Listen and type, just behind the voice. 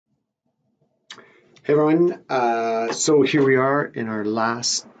Hey everyone, so here we are in our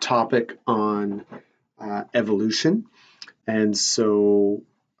last topic on evolution. And so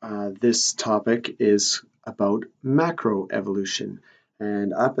this topic is about macroevolution.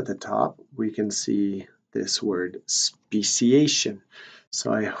 And up at the top, we can see this word speciation.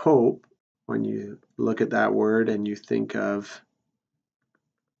 So I hope when you look at that word and you think of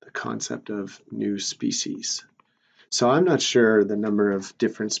the concept of new species. So I'm not sure the number of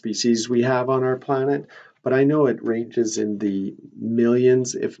different species we have on our planet, but I know it ranges in the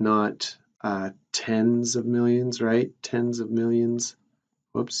millions, if not tens of millions, right? Tens of millions.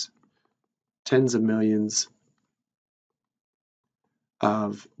 Whoops. Tens of millions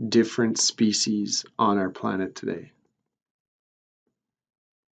of different species on our planet today.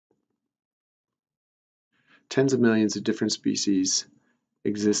 Tens of millions of different species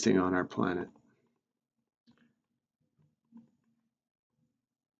existing on our planet.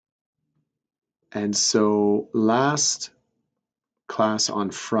 And so last class on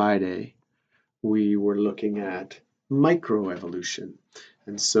Friday, we were looking at microevolution.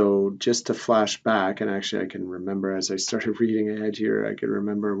 And so just to flash back, and actually I can remember as I started reading ahead here, I could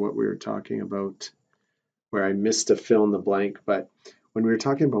remember what we were talking about where I missed a fill in the blank. But when we were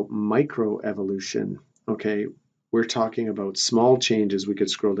talking about microevolution, okay, we're talking about small changes. We could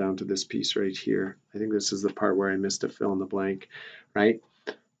scroll down to this piece right here. I think this is the part where I missed a fill in the blank, right?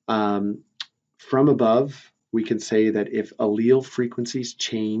 From above, we can say that if allele frequencies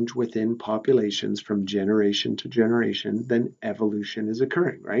change within populations from generation to generation, then evolution is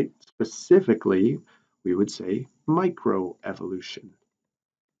occurring, right? Specifically, we would say microevolution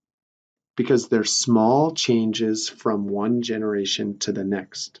because they're small changes from one generation to the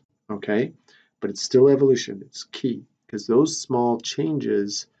next, okay? But it's still evolution. It's key because those small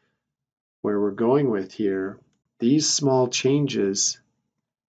changes, where we're going with here, these small changes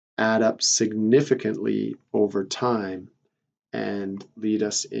add up significantly over time and lead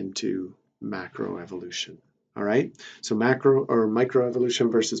us into macroevolution. All right, so macro or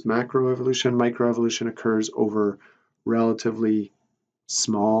microevolution versus macroevolution. Microevolution occurs over relatively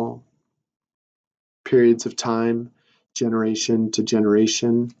small periods of time, generation to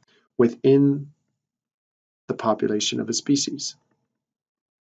generation, within the population of a species.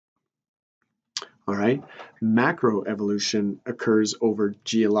 All right, macroevolution occurs over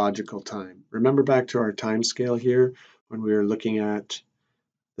geological time. Remember back to our time scale here when we were looking at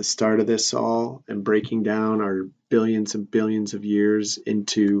the start of this all and breaking down our billions and billions of years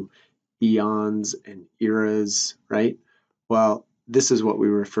into eons and eras, right? Well, this is what we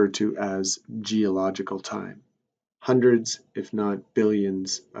refer to as geological time. Hundreds, if not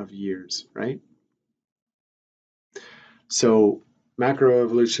billions of years, right? So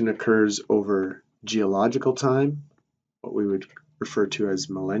macroevolution occurs over geological time, what we would refer to as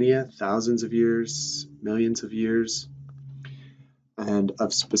millennia, thousands of years, millions of years. And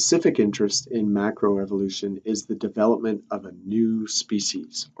of specific interest in macroevolution is the development of a new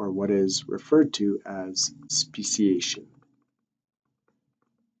species, or what is referred to as speciation.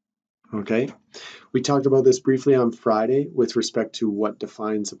 Okay, we talked about this briefly on Friday with respect to what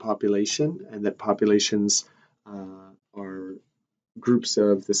defines a population, and that populations are groups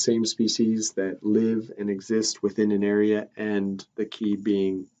of the same species that live and exist within an area, and the key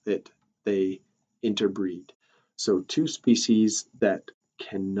being that they interbreed. So two species that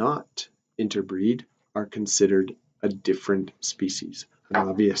cannot interbreed are considered a different species. An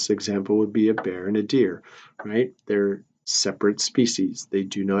obvious example would be a bear and a deer, right? They're separate species. They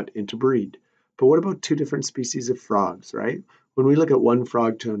do not interbreed. But what about two different species of frogs, right? When we look at one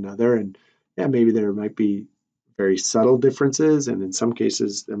frog to another, and yeah, maybe there might be very subtle differences, and in some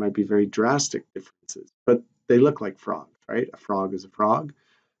cases there might be very drastic differences, but they look like frogs, right? A frog is a frog,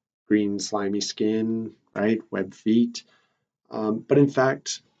 green slimy skin, right? Webbed feet. But in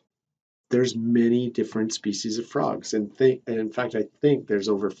fact, there's many different species of frogs, and in fact, I think there's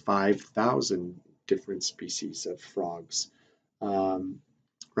over 5,000 different species of frogs,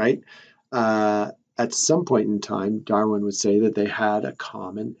 right? At some point in time, Darwin would say that they had a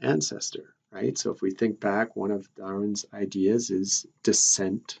common ancestor, right? So if we think back, one of Darwin's ideas is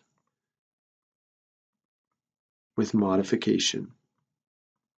descent with modification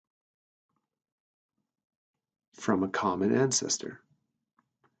from a common ancestor.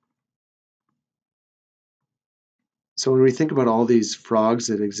 So when we think about all these frogs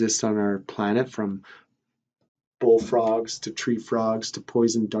that exist on our planet, from bullfrogs to tree frogs to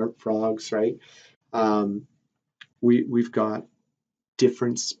poison dart frogs, right? We've got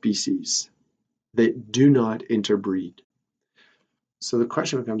different species that do not interbreed. So the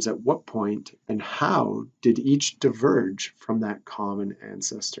question becomes, at what point and how did each diverge from that common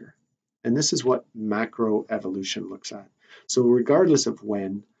ancestor? And this is what macroevolution looks at. So regardless of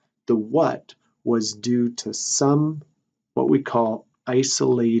when, the what was due to some what we call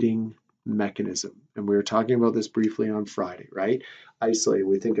isolating mechanism. And we were talking about this briefly on Friday, right? Isolated,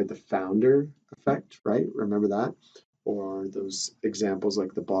 we think of the founder effect, right? Remember that? Or those examples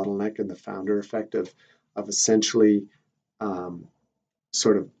like the bottleneck and the founder effect of essentially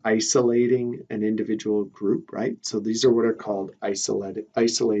sort of isolating an individual group, right? So these are what are called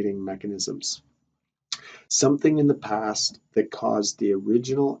isolating mechanisms. Something in the past that caused the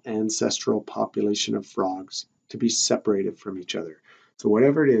original ancestral population of frogs to be separated from each other. So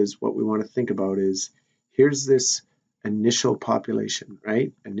whatever it is, what we want to think about is, here's this initial population,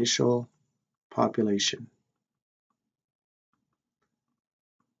 right? Initial population.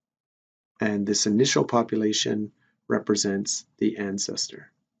 And this initial population represents the ancestor.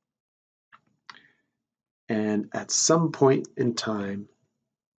 And at some point in time,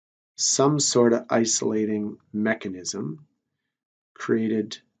 some sort of isolating mechanism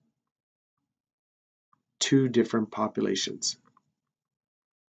created two different populations.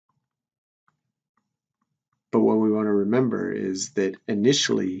 But what we want to remember is that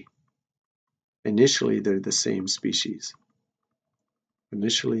initially they're the same species.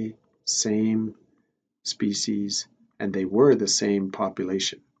 Initially, same species, and they were the same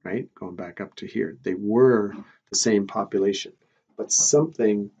population, right? Going back up to here, they were the same population, but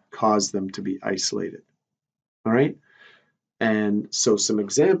something caused them to be isolated. All right? And so some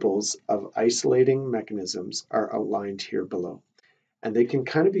examples of isolating mechanisms are outlined here below. And they can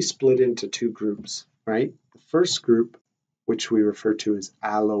kind of be split into two groups, right? The first group, which we refer to as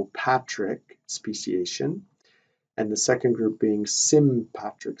allopatric speciation, and the second group being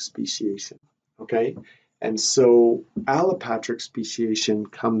sympatric speciation, okay? And so allopatric speciation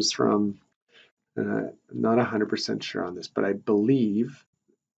comes from, I'm not 100% sure on this, but I believe,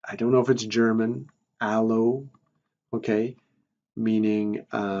 I don't know if it's German, allo, okay, meaning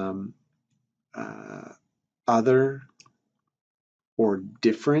other or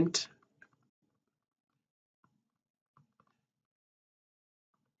different.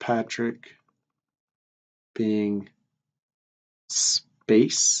 Patrick being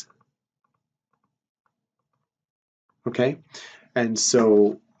space. Okay, and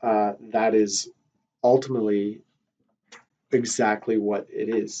so that is ultimately exactly what it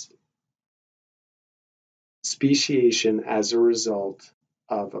is. Speciation as a result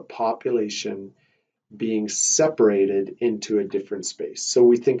of a population being separated into a different space. So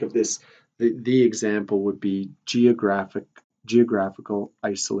we think of this, the example would be geographical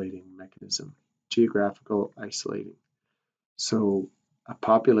isolating mechanism. Geographical isolating. So a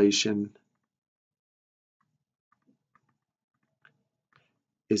population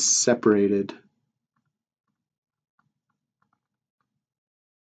is separated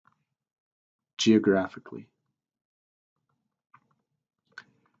geographically.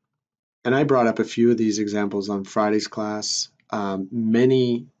 And I brought up a few of these examples on Friday's class.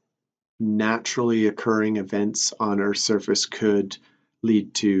 Many naturally occurring events on Earth's surface could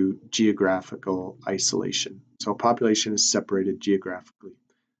lead to geographical isolation. So a population is separated geographically.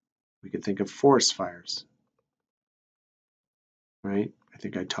 We could think of forest fires, right? I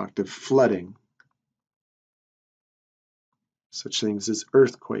think I talked of flooding, such things as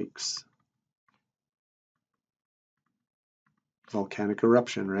earthquakes, volcanic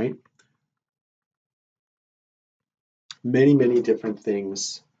eruption, right? Many, many different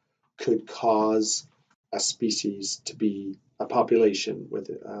things could cause a species to be, a population with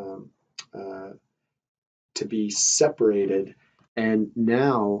to be separated, and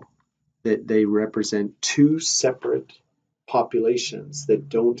now that they represent two separate populations that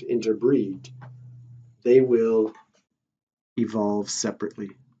don't interbreed, they will evolve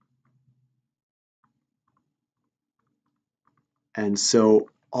separately. And so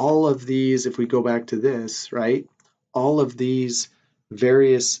all of these, if we go back to this, right, all of these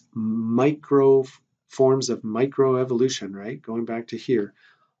various micro forms of microevolution, right, going back to here,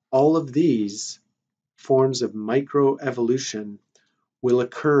 all of these forms of microevolution will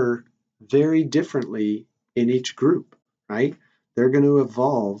occur very differently in each group, right? They're going to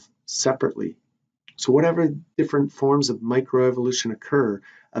evolve separately. So whatever different forms of microevolution occur,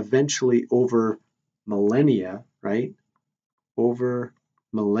 eventually over millennia, right? Over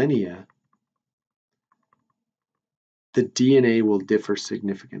millennia, the DNA will differ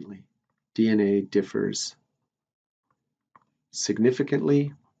significantly. DNA differs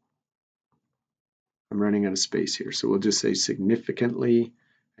significantly. I'm running out of space here, so we'll just say significantly,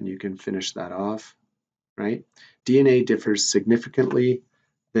 and you can finish that off, right? DNA differs significantly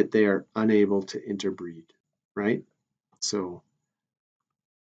that they are unable to interbreed, right? So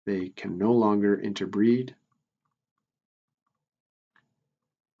they can no longer interbreed,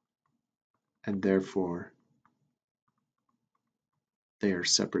 and therefore they are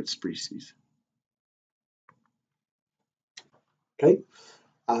separate species. Okay.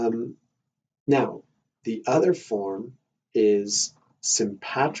 Now, the other form is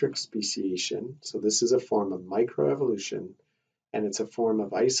sympatric speciation. So this is a form of microevolution, and it's a form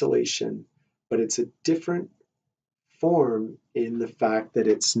of isolation, but it's a different form in the fact that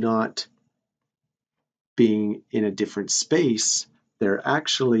it's not being in a different space. They're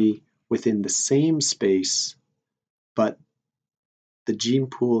actually within the same space, but the gene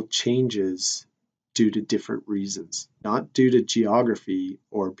pool changes due to different reasons, not due to geography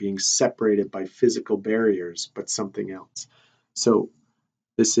or being separated by physical barriers, but something else. So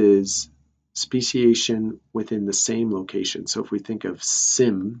this is speciation within the same location. So if we think of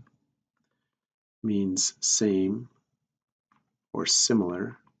sim means same or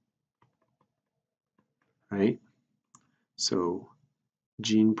similar, right? So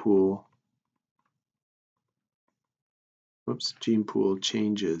gene pool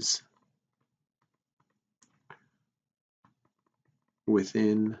changes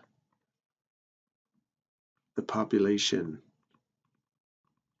within the population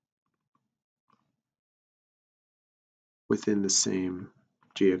within the same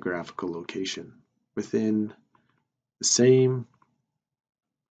geographical location, within the same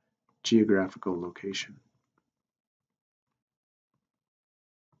geographical location.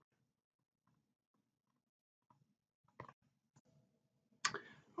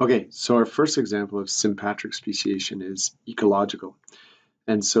 Okay, so our first example of sympatric speciation is ecological.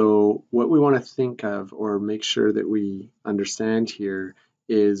 And so what we want to think of or make sure that we understand here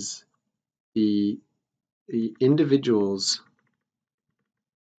is the individuals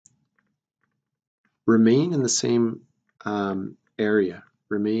remain in the same area,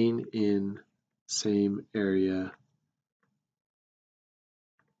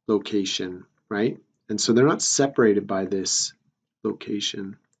 location, right? And so they're not separated by this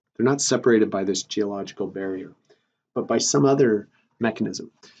location. They're not separated by this geological barrier, but by some other mechanism.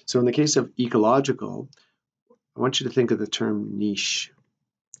 So in the case of ecological, I want you to think of the term niche,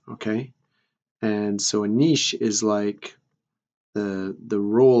 okay? And so a niche is like the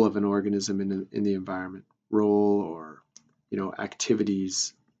role of an organism in the environment, role or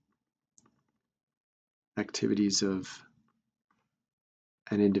activities of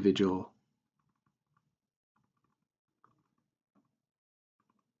an individual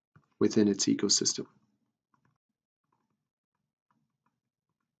within its ecosystem.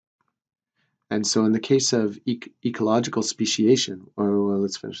 And so in the case of ecological speciation, or well,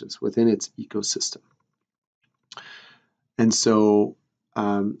 let's finish this, within its ecosystem. And so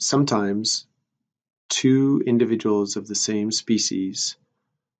sometimes two individuals of the same species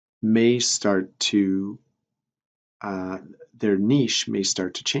may start to, their niche may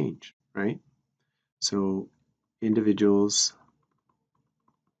start to change, right? So individuals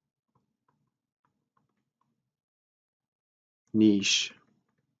niche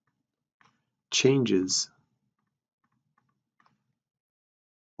changes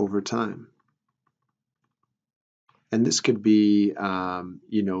over time. And this could be,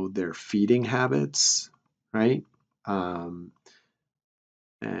 their feeding habits, right? And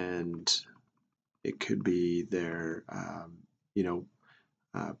it could be their,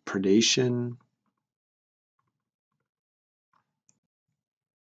 predation.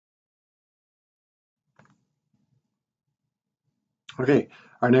 Okay,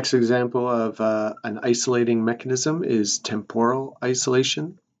 our next example of an isolating mechanism is temporal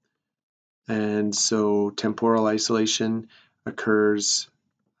isolation. And so temporal isolation occurs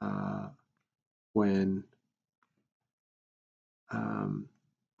when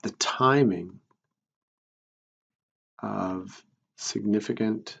the timing of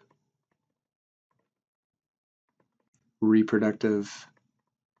significant reproductive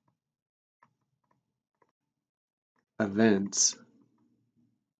events,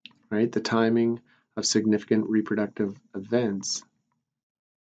 right? The timing of significant reproductive events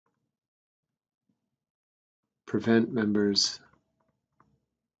prevent members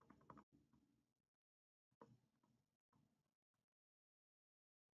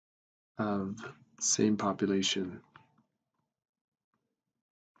of the same population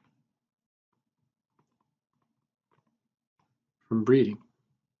from breeding.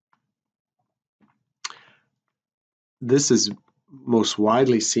 This is most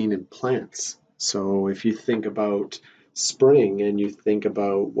widely seen in plants. So if you think about spring and you think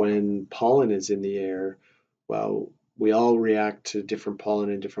about when pollen is in the air, well, we all react to different pollen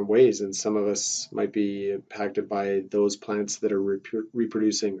in different ways, and some of us might be impacted by those plants that are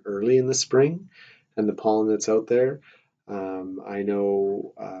reproducing early in the spring and the pollen that's out there. I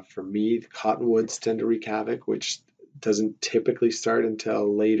know for me, the cottonwoods tend to wreak havoc, which doesn't typically start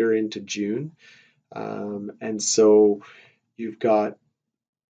until later into June. And so you've got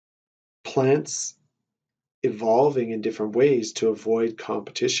plants evolving in different ways to avoid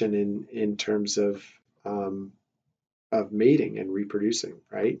competition in terms of mating and reproducing,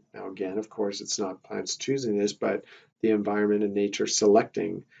 right? Now, again, of course, it's not plants choosing this, but the environment and nature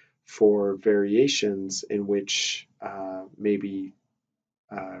selecting for variations in which maybe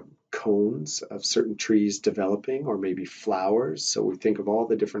cones of certain trees developing, or maybe flowers. So we think of all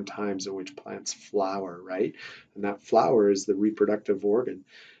the different times in which plants flower, right? And that flower is the reproductive organ.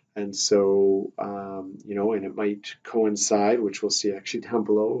 And so, and it might coincide, which we'll see actually down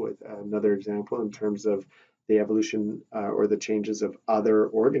below with another example in terms of the evolution or the changes of other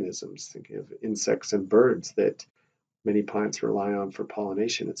organisms, thinking of insects and birds that many plants rely on for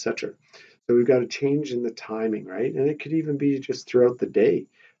pollination, etc. So we've got a change in the timing, right? And it could even be just throughout the day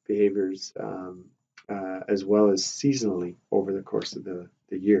behaviors as well as seasonally over the course of the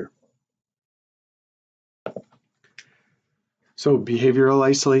year. So behavioral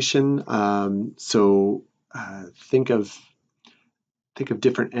isolation. Think of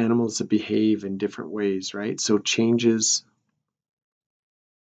different animals that behave in different ways, right? So changes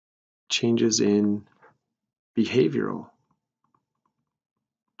in behavior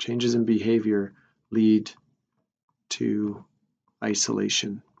lead to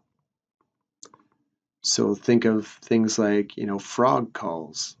isolation. So think of things like, frog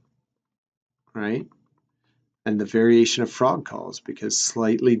calls, right? And the variation of frog calls, because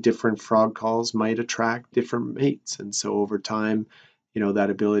slightly different frog calls might attract different mates. And so over time, that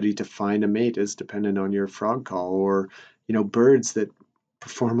ability to find a mate is dependent on your frog call. Or, birds that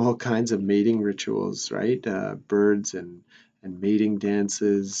perform all kinds of mating rituals, right? Birds and mating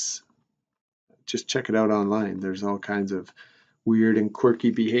dances. Just check it out online. There's all kinds of weird and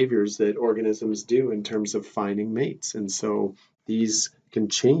quirky behaviors that organisms do in terms of finding mates. And so these can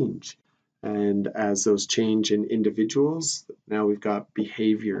change. And as those change in individuals, now we've got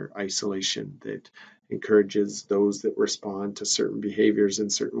behavior isolation that encourages those that respond to certain behaviors in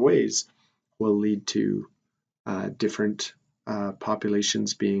certain ways will lead to different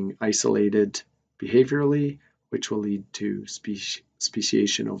populations being isolated behaviorally, which will lead to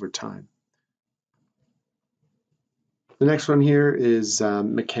speciation over time. The next one here is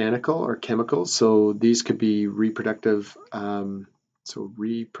mechanical or chemical. So these could be reproductive.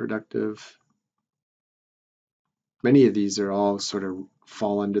 Many of these are all sort of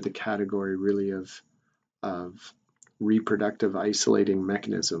fall under the category really of reproductive isolating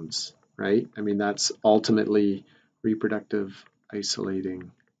mechanisms, right? I mean, that's ultimately reproductive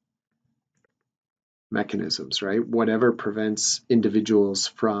isolating mechanisms, right? Whatever prevents individuals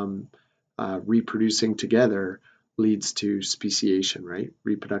from reproducing together leads to speciation, right?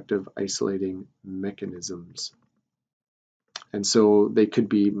 Reproductive isolating mechanisms. And so they could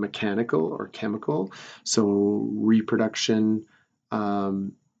be mechanical or chemical. So reproduction,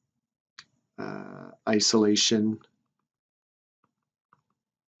 isolation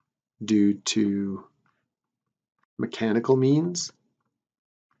due to mechanical means.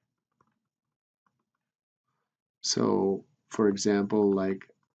 So, for example, like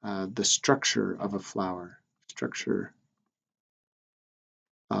the structure of a flower,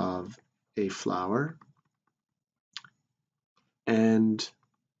 and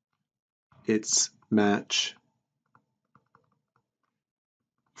its match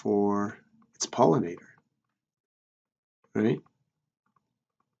for its pollinator, right?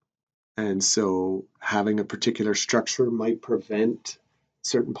 And so having a particular structure might prevent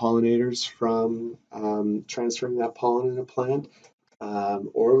certain pollinators from transferring that pollen in a plant.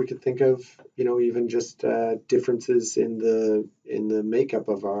 Or we could think of, even just differences in the makeup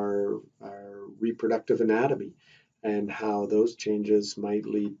of our reproductive anatomy, and how those changes might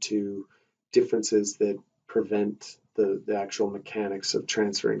lead to differences that prevent the actual mechanics of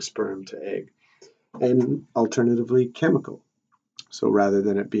transferring sperm to egg. And alternatively, chemical. So rather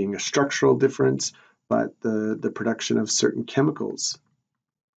than it being a structural difference, but the production of certain chemicals,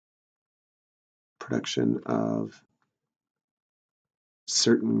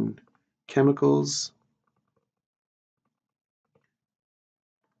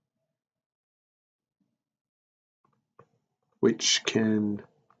 which can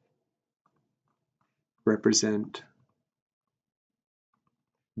represent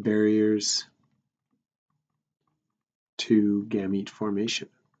barriers to gamete formation.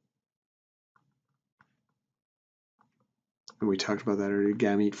 and we talked about that earlier,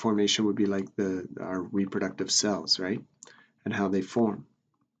 gamete formation would be like our reproductive cells, right? And how they form.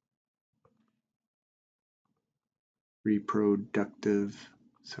 Reproductive,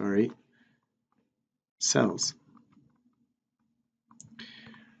 cells.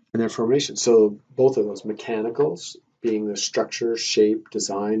 And their formation. So both of those, mechanicals being the structure, shape,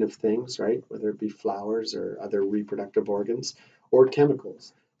 design of things, right? Whether it be flowers or other reproductive organs, or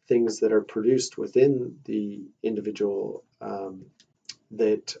chemicals, things that are produced within the individual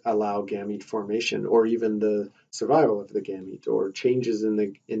that allow gamete formation, or even the survival of the gamete, or changes in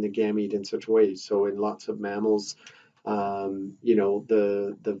the gamete in such ways. So in lots of mammals,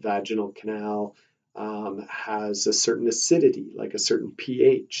 the vaginal canal has a certain acidity, like a certain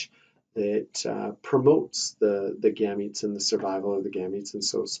pH, that promotes the gametes and the survival of the gametes, and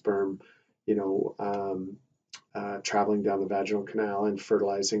so sperm, traveling down the vaginal canal and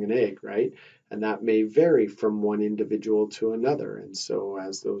fertilizing an egg, right? And that may vary from one individual to another. And so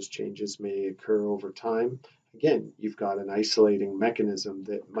as those changes may occur over time, again, you've got an isolating mechanism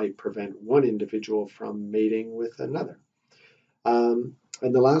that might prevent one individual from mating with another. And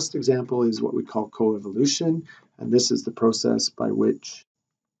the last example is what we call coevolution, and this is the process by which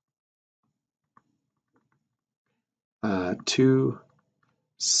two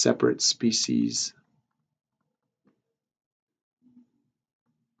separate species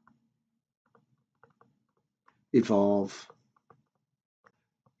evolve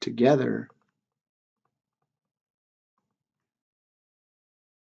together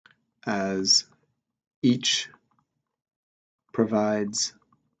as each provides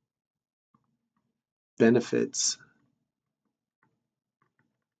benefits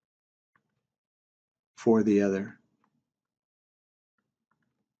for the other.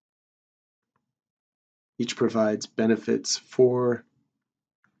 Each provides benefits for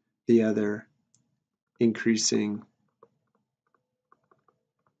the other, increasing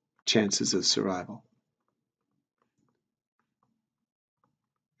chances of survival.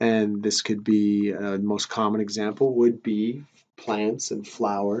 And this could be, the most common example would be plants and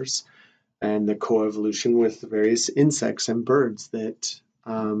flowers, and the coevolution with various insects and birds that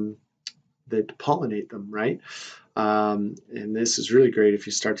pollinate them, right? And this is really great if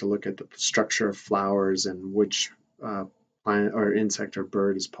you start to look at the structure of flowers and which plant or insect or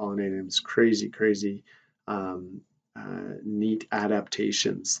bird is pollinating. It's crazy neat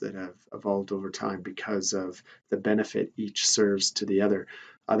adaptations that have evolved over time because of the benefit each serves to the other.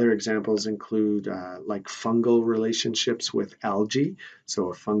 Other examples include like fungal relationships with algae. So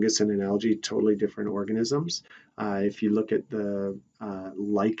a fungus and an algae, totally different organisms. If you look at the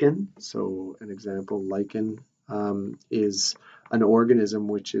lichen, so an example, lichen is an organism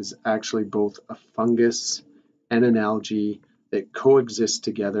which is actually both a fungus and an algae that coexist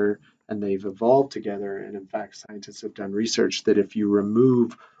together, and they've evolved together. And in fact, scientists have done research that if you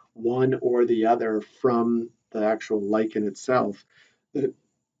remove one or the other from the actual lichen itself, that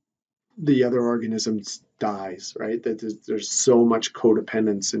the other organism dies, right? That there's so much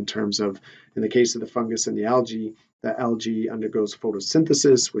codependence in terms of, in the case of the fungus and the algae undergoes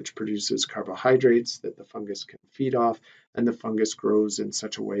photosynthesis, which produces carbohydrates that the fungus can feed off, and the fungus grows in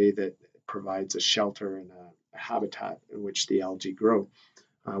such a way that it provides a shelter and a habitat in which the algae grow.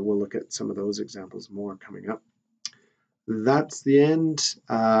 We'll look at some of those examples more coming up. That's the end.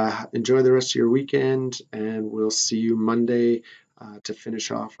 Enjoy the rest of your weekend, and we'll see you Monday to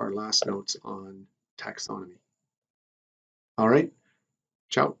finish off our last notes on taxonomy. All right,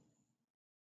 ciao.